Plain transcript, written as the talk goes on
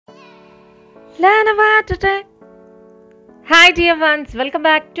Learn about today. Hi dear ones, welcome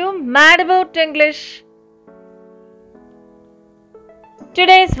back to Mad About English.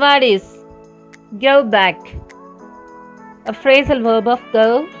 Today's word is go back. A phrasal verb of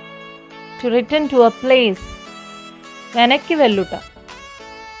go, to return to a place. Venakki velluta.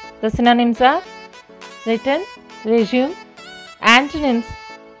 The synonyms are return, resume, antonyms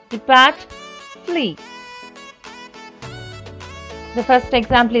depart, flee. The first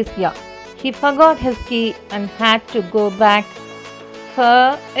example is here. He forgot his key and had to go back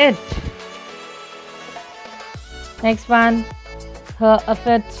for it. Next one. Her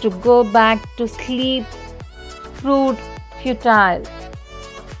efforts to go back to sleep proved futile.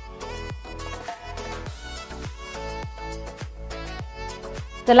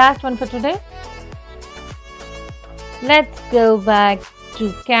 The last one for today. Let's go back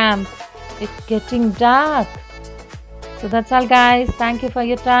to camp. It's getting dark. So that's all, guys. Thank you for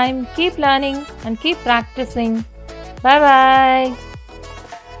your time. Keep learning and keep practicing. Bye bye.